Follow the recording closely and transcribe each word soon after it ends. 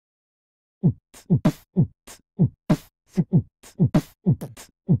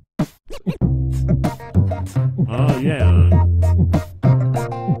Oh yeah.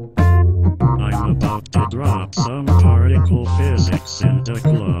 I'm about to drop some particle physics in the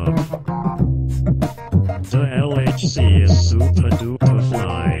club. The LHC is super duper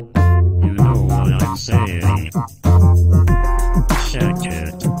fly. You know what I'm saying. Check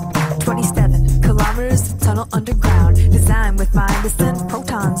it. 27 kilometers of tunnel underground, designed with mind to send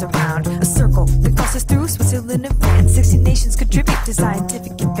protons around. A circle that crosses through Switzerland and France. 60 nations contribute to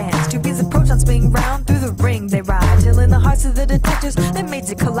scientific advance. Two beams of protons swing round through the ring they ride, till in the hearts of the detectors that made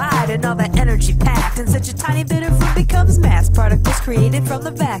it collide. And all that energy packed in such a tiny bit of room becomes mass particles created from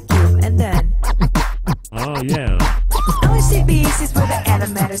the vacuum. And then oh yeah. LHCb sees where the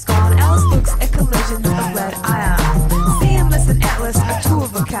antimatter's gone. Alice looks at collisions of lead ions. CMS and Atlas are two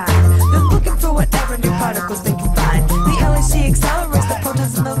of a kind. They're looking for whatever new particles they can find. The LHC accelerates the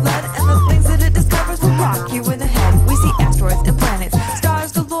protons in the lead, and the things that it discovers will rock you in the head. We see asteroids and planets,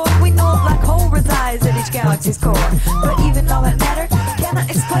 stars galore. We know a black hole resides at each galaxy's core. But even all that matter cannot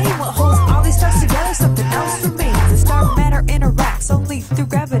explain what holds all these stars together. Something else remains. The star matter interacts only through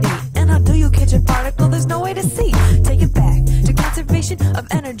gravity. And how do you catch a particle? There's no way to see. Take it back to conservation of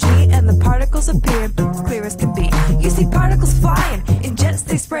energy, and the particles appear clear as can be. You see particles flying in jets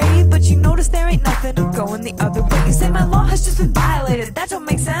they spray, but you notice there ain't nothing going the other way. You say my law has just been violated. That don't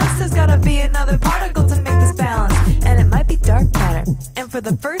make sense. There's gotta be another particle to make this balance, and it might be dark matter. And for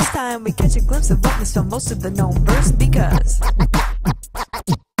the first time we catch a glimpse of what must fill most of the known verse, because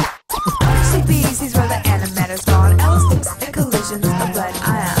LHCb sees where the antimatter's gone. Alice looks at collisions of lead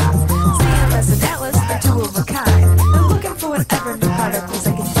ions. CMS and Atlas are two of a kind. They're looking for whatever new particles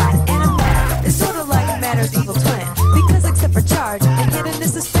they can find. Antimatter is sort of like matter's evil twin, because except for charge and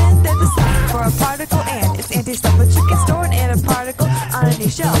hiddenness of spin, they're the same for a particle and its anti-stuff. But you can store an antiparticle on a new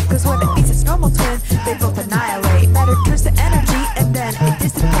shelf, because when it meets its normal twin, they both annihilate. Matter turns to energy and then it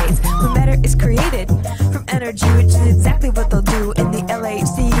dissipates. When matter is created from energy, which is exactly what they'll do in the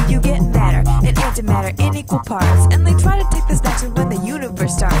LHC, you get matter and antimatter in equal parts. And they try to take this back to when the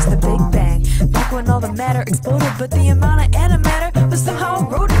universe starts, the Big Bang, back when all the matter exploded. But the amount of antimatter was somehow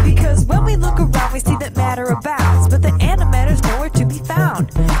eroded, because when we look around we see that matter abounds, but the antimatter's nowhere to be found.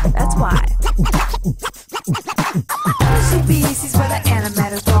 That's why LHCb sees where the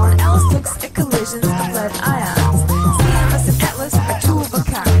antimatter's gone. Alice looks at collisions of lead ions. CMS and Atlas are two of a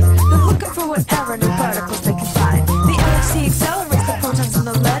kind. They're looking for whatever new particles they can find. The LHC accelerates the protons in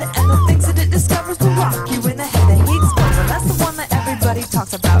the lead, and the things that it discovers will rock you in the head. The Higgs boson, that's the one that everybody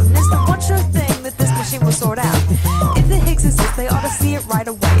talks about, and it's the one sure thing that this machine will sort out. If the Higgs exists, they ought to see it right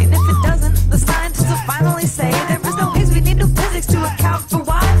away, and if it doesn't, the scientists will finally say there is no Higgs. We need new physics to account for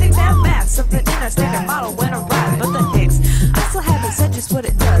why things have math. Something in our standard model went awry, but the Higgs, I still haven't said just what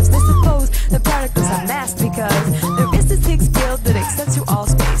it does. They suppose the particles are mass because there is this Higgs field that extends through all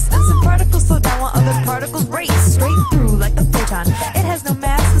space, and some particles slow down while other particles race straight through like the photon. It has no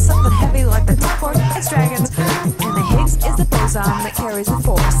mass, it's something heavy like the clockwork it's dragons, and the Higgs is the boson that carries the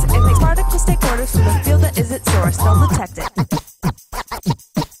force. It makes particles take orders from the field that is its source. They'll detect it.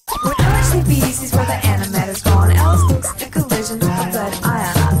 When LHCb sees where the antimatter's gone, Alice looks at collisions of lead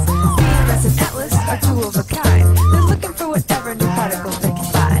ions. CMS and Atlas are two of a kind. They're looking for whatever new particles they can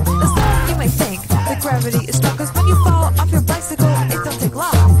find. That's why you may think that gravity is strong, 'cause when you fall off your bicycle, it don't take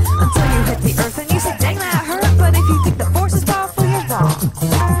long until you hit the earth and you say, dang, that hurt. But if you think the force is powerful, you're wrong.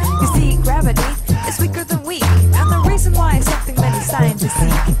 You see, gravity is weaker than weak, and the reason why is something many scientists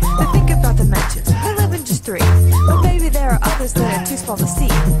seek. They think about dimensions, we live in just three, but maybe there are others that are too small to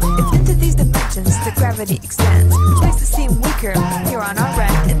see. It's into these dimensions that gravity extends, which makes it seem weaker here on our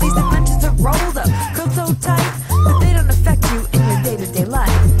end. And these dimensions are rolled up, curled so tight that they don't affect you in your day-to-day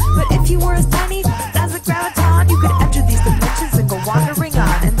life. But if you were as tiny as a graviton, you could enter these dimensions and go wandering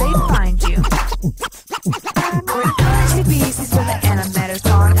on, and they'd find you. When LHCb sees where the antimatter's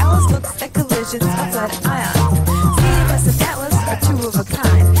gone, Alice looks at collisions of lead ions. CMS and Atlas are two of a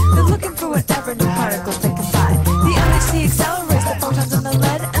kind. They're looking for whatever new particles they can find. The LHC accelerates the photons in the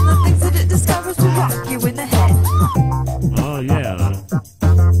lead, and the things that it discovers will rock you in the head. Oh yeah.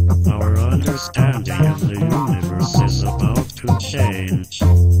 Our understanding of the universe is about to change.